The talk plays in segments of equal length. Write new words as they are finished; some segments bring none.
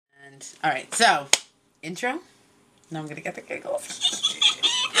And all right, so intro. No, I'm gonna get the giggles.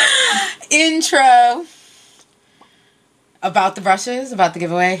 Intro about the brushes, about the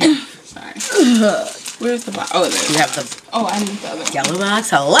giveaway. Sorry. Where's the box? Oh, there. You have the. Oh, I need the other one. Yellow box.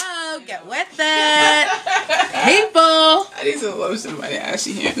 Hello. Get with it, people. I need some lotion in my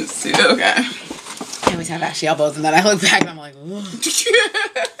ashy hands too. Okay. I always have ashy elbows, and then I look back and I'm like, ooh.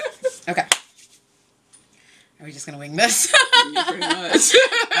 Okay. Are we just gonna wing this? Yeah, pretty much.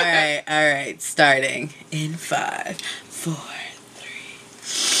 All right. Starting in 5, 4,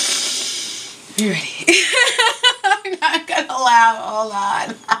 3. You ready? I'm not gonna laugh. Hold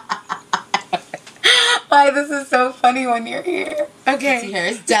on. Why, this is so funny when you're here. Okay. See,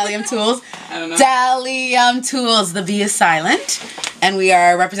 here's Bdellium Tools. I don't know. Bdellium Tools. The B is silent. And we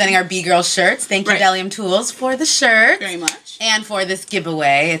are representing our B-Girl shirts. Thank you, Right. Bdellium Tools, for the shirt. Very much. And for this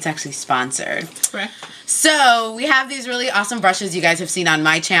giveaway. It's actually sponsored. Correct. So, we have these really awesome brushes you guys have seen on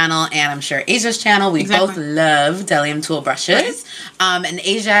my channel and I'm sure Asia's channel. We Exactly. both love Bdellium Tool brushes. Right. And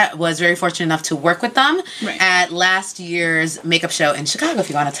Asia was very fortunate enough to work with them at last year's makeup show in Chicago, if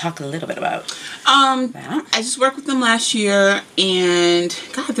you want to talk a little bit about that. I just worked with them last year, and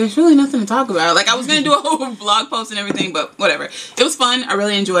God, there's really nothing to talk about. Like, I was gonna do a whole blog post and everything, but whatever. It was fun. I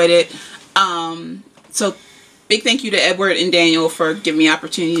really enjoyed it. So big thank you to Edward and Daniel for giving me the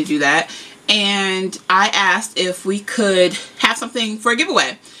opportunity to do that. And I asked if we could have something for a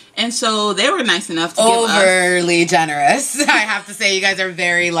giveaway. And so they were nice enough to give us... Overly generous. I have to say, you guys are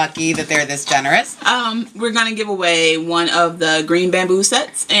very lucky that they're this generous. We're going to give away one of the green bamboo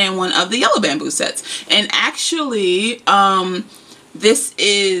sets and one of the yellow bamboo sets. And actually, this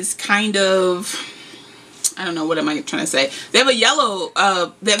is kind of... I don't know, what am I trying to say? They have a yellow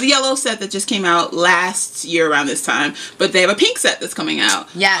set that just came out last year around this time, but they have a pink set that's coming out.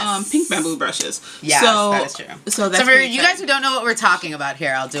 Yes. Pink bamboo brushes. Yes, so, that is true. So that's for pretty you guys who don't know what we're talking about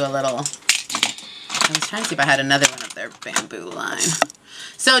here, I'll do a little... I was trying to see if I had another one of their bamboo line.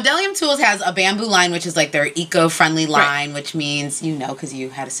 So Bdellium Tools has a bamboo line, which is like their eco-friendly line, which means, you know, because you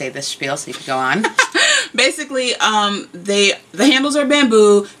had to say this spiel, so you could go on. Basically, the handles are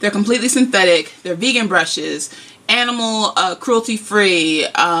bamboo. They're completely synthetic. They're vegan brushes, animal cruelty-free.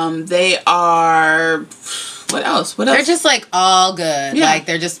 They are... What else? What else? They're just like all good. Yeah. Like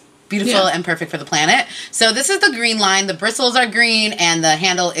they're just beautiful and perfect for the planet. So this is the green line. The bristles are green and the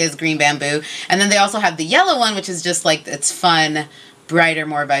handle is green bamboo. And then they also have the yellow one, which is just like, it's fun, brighter,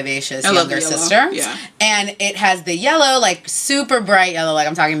 more vivacious younger sister. Yeah. And it has the yellow, like super bright yellow, like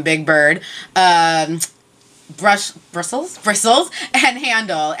I'm talking Big Bird, bristles and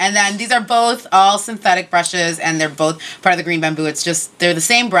handle. And then these are both all synthetic brushes and they're both part of the green bamboo. It's just, they're the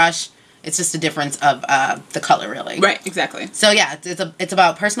same brush. It's just a difference of the color, really. Right, exactly. So yeah, it's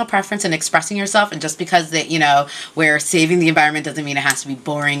about personal preference and expressing yourself. And just because that, you know, we're saving the environment doesn't mean it has to be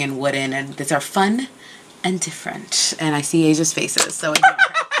boring and wooden. And these are fun and different. And I see Asia's faces, so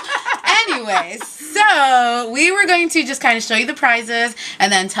anyways, so we were going to just kind of show you the prizes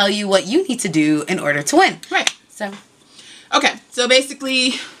and then tell you what you need to do in order to win. Right. So. Okay, so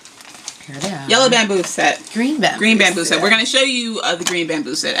basically... Here they are. Yellow bamboo set. Green bamboo. Green bamboo set. We're going to show you the green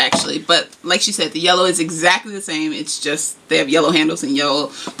bamboo set, actually. But like she said, the yellow is exactly the same. It's just they have yellow handles and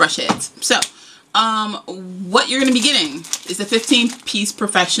yellow brush heads. So, what you're going to be getting is a 15-piece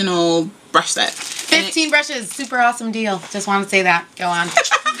professional brush set. 15 brushes. Super awesome deal. Just want to say that. Go on.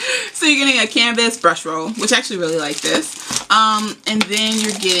 So you're getting a canvas brush roll, which I actually really like this. And then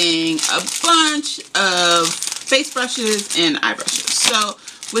you're getting a bunch of face brushes and eye brushes. So...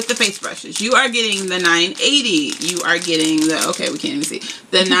 with the face brushes, you are getting the 980. You are getting the, okay, we can't even see,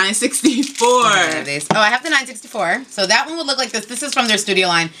 the 964. Oh, I have the 964. So that one would look like this. This is from their studio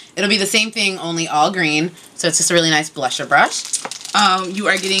line. It'll be the same thing, only all green. So it's just a really nice blusher brush. You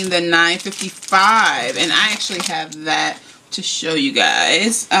are getting the 955. And I actually have that to show you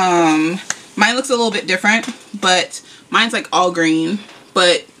guys. Mine looks a little bit different, but mine's like all green.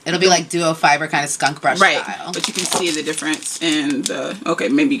 But it'll be like duo fiber kind of skunk brush style. But you can see the difference in the... Okay,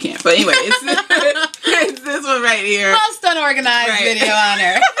 maybe you can't. But anyway, it's this one right here. Most unorganized video on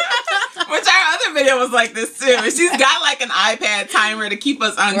her. Which our other video was like this too. She's got like an iPad timer to keep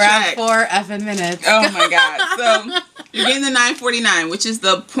us on track. We're at 4 effing minutes. Oh my god. So you're getting the 949, which is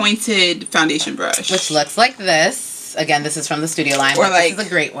the pointed foundation brush. Which looks like this. Again, this is from the studio line. Or like this is a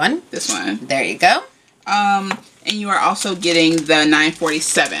great one. This one. There you go. And you are also getting the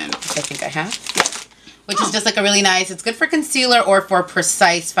 947. I think I have. Which is just like a really nice, it's good for concealer or for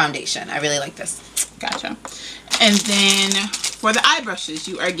precise foundation. I really like this. Gotcha. And then for the eye brushes,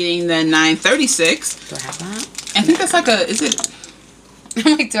 you are getting the 936. Do I have that? I think that's like a, is it?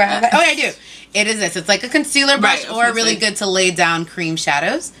 I'm like, do I have that? Oh, yeah, I do. It is this. It's like a concealer brush Right, or really good to lay down cream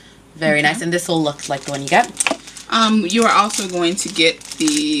shadows. Very nice. And this will look like the one you get. You are also going to get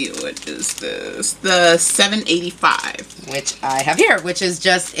the, what is this? The 785. Which I have here, which is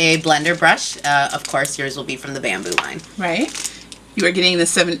just a blender brush. Of course, yours will be from the Bambu line. Right. You are getting the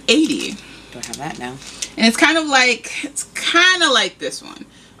 780. Do I have that now? And it's kind of like this one.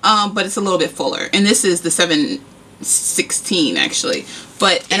 But it's a little bit fuller. And this is the 716 actually.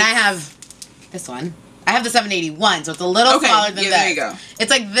 And I have this one. I have the 781, so it's a little smaller than this. There you go. It's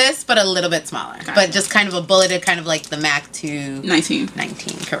like this, but a little bit smaller. Gotcha. But just kind of a bulleted, kind of like the MAC 219.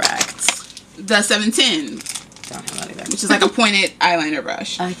 19, correct. The 710. Don't have that either. Which is like a pointed eyeliner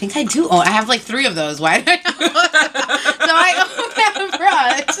brush. I think I do. Oh, I have like 3 of those. Why do I have So I own that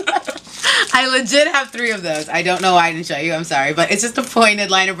brush. I legit have 3 of those. I don't know why I didn't show you. I'm sorry. But it's just a pointed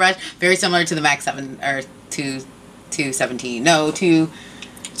liner brush. Very similar to the MAC 7 or 217. No,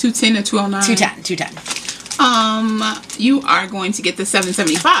 210 or 209? 210. You are going to get the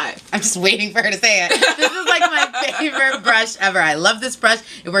 775. I'm just waiting for her to say it. This is like my favorite brush ever. I love this brush.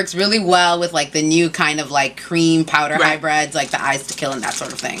 It works really well with like the new kind of like cream powder hybrids, like the Eyes to Kill and that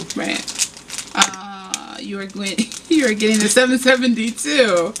sort of thing. Right. You are getting the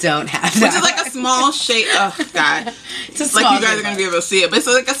 772. Don't have that. Which is like a small shade. Oh God. It's a small like you guys are gonna be able to see it, but it's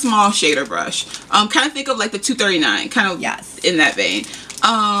like a small shader brush. Kind of think of like the 239, kind of in that vein.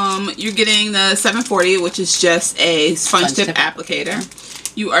 You're getting the 740, which is just a sponge tip applicator.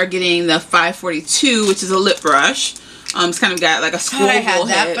 You are getting the 542, which is a lip brush. It's kind of got like a squirrel I had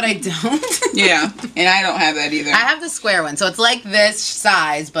that, head. but I don't. Yeah, and I don't have that either. I have the square one, so it's like this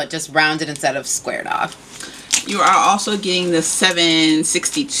size, but just rounded instead of squared off. You are also getting the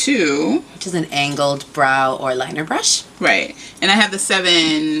 762, which is an angled brow or liner brush. Right, and I have the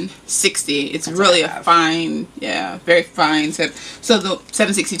 760. It's really a fine, very fine tip. So the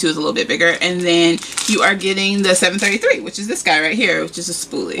 762 is a little bit bigger, and then you are getting the 733, which is this guy right here, which is a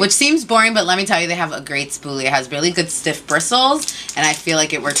spoolie. Which seems boring, but let me tell you, they have a great spoolie. It has really good stiff bristles, and I feel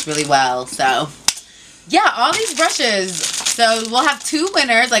like it works really well. So yeah, all these brushes. So we'll have 2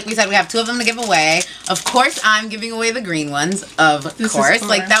 winners. Like we said, we have 2 of them to give away. Of course, I'm giving away the green ones. Of course.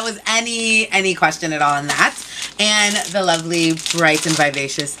 Like that was any question at all in that. And the lovely, bright, and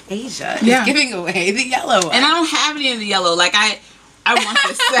vivacious Asia is giving away the yellow one. And I don't have any of the yellow. Like I want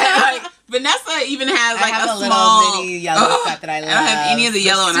this set. Like Vanessa even has like a small mini yellow set that I love. I don't have any of the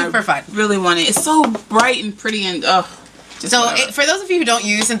yellow, and I really want it. It's so bright and pretty, and so for those of you who don't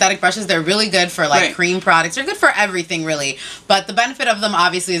use synthetic brushes, they're really good for like cream products. They're good for everything really. But the benefit of them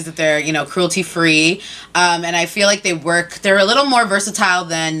obviously is that they're, you know, cruelty free. And I feel like they're a little more versatile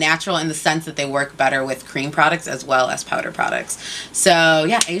than natural in the sense that they work better with cream products as well as powder products. So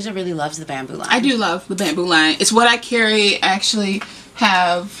yeah, Asia really loves the Bambu line. I do love the Bambu line. It's what I carry. I actually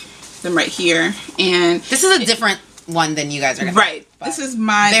have them right here. And this is a different one than you guys are going to Right. This is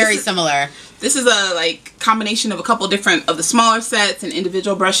my... Very similar. This is a like combination of a couple different of the smaller sets and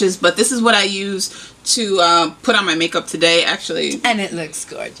individual brushes, but this is what I use to put on my makeup today, actually. And it looks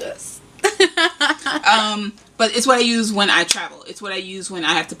gorgeous. But it's what I use when I travel. It's what I use when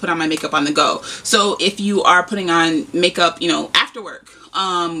I have to put on my makeup on the go. So if you are putting on makeup, you know, after work,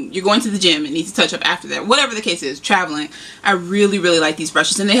 you're going to the gym and need to touch up after that, whatever the case is, traveling, I really like these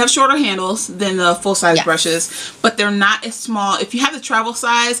brushes. And they have shorter handles than the full-size brushes, but they're not as small. If you have the travel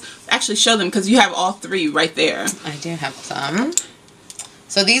size, actually show them, because you have all 3 right there. I do have some.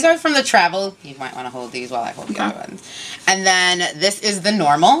 So these are from the travel. You might want to hold these while I hold the other ones. And then this is the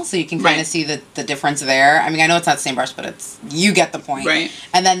normal, so you can kind of see the difference there. I mean, I know it's not the same brush, but you get the point. Right.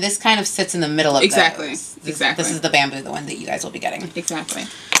 And then this kind of sits in the middle of Exactly. those. Exactly. This is the Bambu, the one that you guys will be getting. Exactly.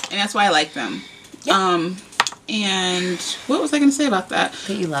 And that's why I like them. Yeah. And what was I going to say about that?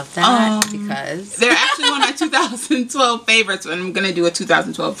 That you love that because... They're actually one of my 2012 favorites, and I'm going to do a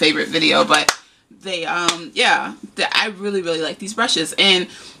 2012 favorite video, but... I really like these brushes, and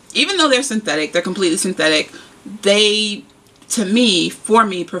even though they're synthetic, they're completely synthetic, they, for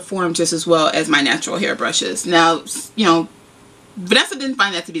me, perform just as well as my natural hair brushes. Now, you know, Vanessa didn't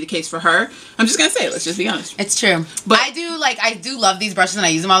find that to be the case for her. I'm just gonna say, let's just be honest. It's true. But I do love these brushes and I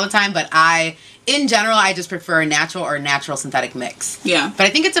use them all the time, but in general, I just prefer a natural or natural synthetic mix. Yeah. But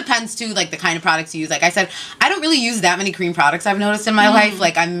I think it depends too, like the kind of products you use. Like I said, I don't really use that many cream products I've noticed in my life.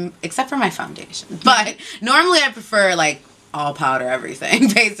 Like except for my foundation. But normally I prefer like all powder everything,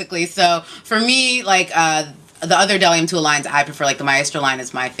 basically. So for me, like the other Bdellium tool lines, I prefer, like the Maestro line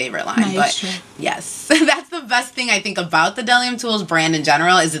is my favorite line. Maestro. But yes, that's the best thing I think about the Bdellium tools brand in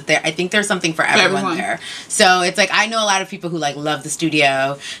general, is that I think there's something for everyone there. So it's like, I know a lot of people who like love the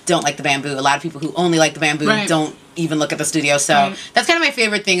studio, don't like the Bambu. A lot of people who only like the Bambu don't even look at the studio. So that's kind of my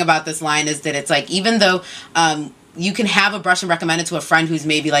favorite thing about this line, is that it's like, even though you can have a brush and recommend it to a friend who's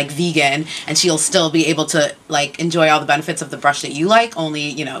maybe like vegan, and she'll still be able to like enjoy all the benefits of the brush that you like, only,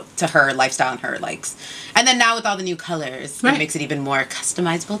 you know, to her lifestyle and her likes. And then now with all the new colors, it makes it even more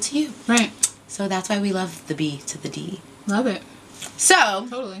customizable to you. Right. So that's why we love the B to the D. Love it. So,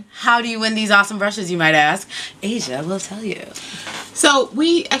 totally. How do you win these awesome brushes, you might ask? Asia will tell you. So,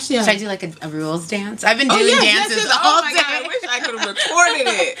 we actually... Should I do like a rules dance? I've been doing dances all day. God, I wish I could have recorded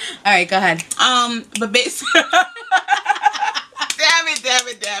it. All right, go ahead. But basically... damn it.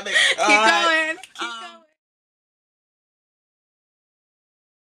 Keep going. Keep going.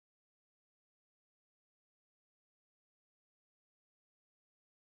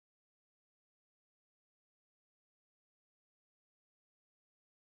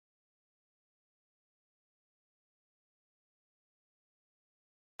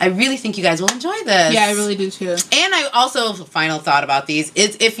 I really think you guys will enjoy this. Yeah, I really do too. And I also, final thought about these,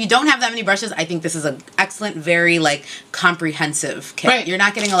 is if you don't have that many brushes, I think this is an excellent, very like comprehensive kit. Right. You're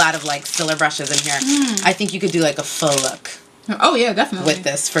not getting a lot of like filler brushes in here. I think you could do like a full look. Oh yeah, definitely. With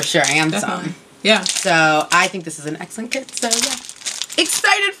this for sure, and definitely. some. Yeah. So I think this is an excellent kit. So yeah.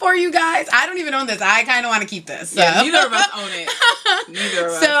 Excited for you guys. I don't even own this. I kind of want to keep this. So. Yeah, neither of us own it. Neither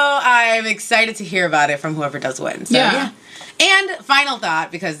of us. So I'm excited to hear about it from whoever does win. So, yeah. And final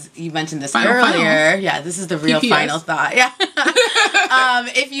thought, because you mentioned this earlier. Yeah, this is the real final thought. Yeah.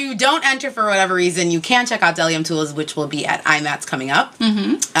 If you don't enter for whatever reason, you can check out Bdellium Tools, which will be at IMATS coming up.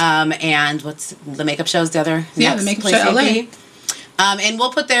 And what's the makeup shows? The other the makeup show LA. And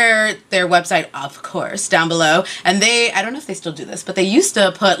we'll put their website, of course, down below. And I don't know if they still do this, but they used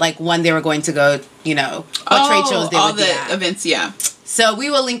to put like when they were going to go, you know, what trade shows they would be at. All the events, yeah. So we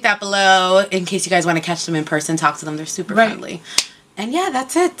will link that below in case you guys want to catch them in person, talk to them. They're super friendly. And yeah,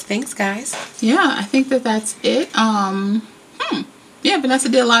 that's it. Thanks, guys. Yeah, I think that's it. Yeah, Vanessa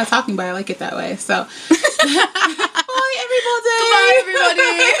did a lot of talking, but I like it that way. So, bye, everybody. Goodbye,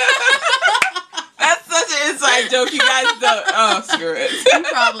 everybody. That's such an inside joke. You guys don't. Oh, screw it. You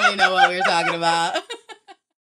probably know what we were talking about.